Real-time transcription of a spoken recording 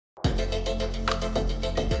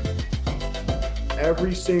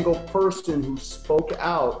every single person who spoke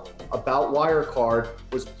out about Wirecard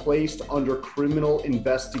was placed under criminal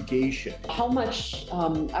investigation. How much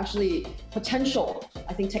actually potential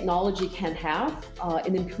I think technology can have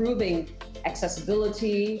in improving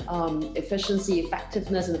accessibility, efficiency,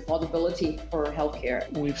 effectiveness, and affordability for healthcare.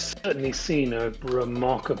 We've certainly seen a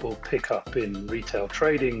remarkable pickup in retail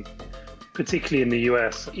trading, particularly in the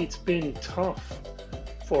US. It's been tough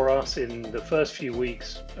for us in the first few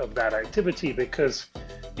weeks of that activity because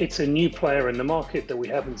it's a new player in the market that we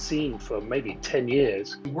haven't seen for maybe 10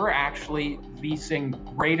 years. We're actually leasing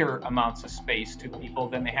greater amounts of space to people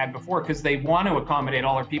than they had before because they want to accommodate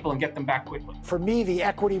all our people and get them back quickly. For me, the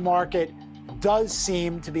equity market does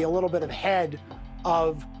seem to be a little bit ahead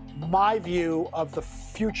of my view of the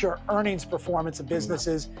future earnings performance of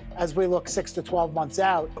businesses as we look 6 to 12 months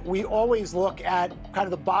out. We always look at kind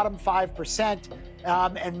of the bottom 5%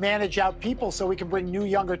 and manage out people so we can bring new,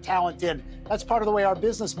 younger talent in. That's part of the way our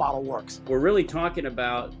business model works. We're really talking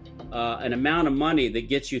about an amount of money that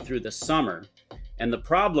gets you through the summer. And the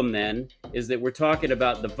problem then is that we're talking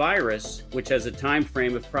about the virus, which has a time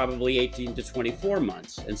frame of probably 18 to 24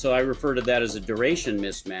 months. And so I refer to that as a duration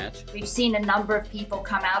mismatch. We've seen a number of people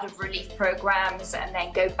come out of relief programs and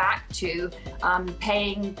then go back to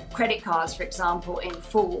paying credit cards, for example, in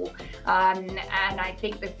full. And I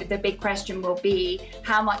think that the big question will be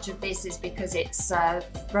how much of this is because it's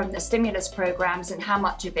from the stimulus programs and how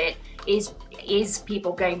much of it is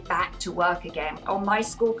people going back to work again. On my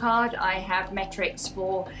scorecard, I have metrics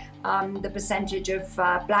for the percentage of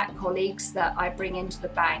black colleagues that I bring into the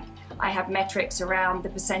bank. I have metrics around the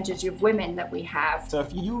percentage of women that we have. So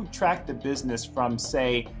if you track the business from,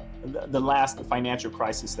 say, the last financial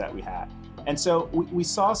crisis that we had, and so we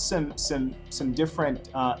saw some different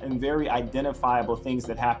and very identifiable things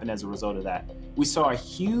that happened as a result of that. We saw a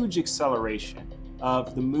huge acceleration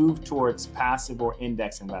of the move towards passive or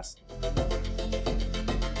index investing.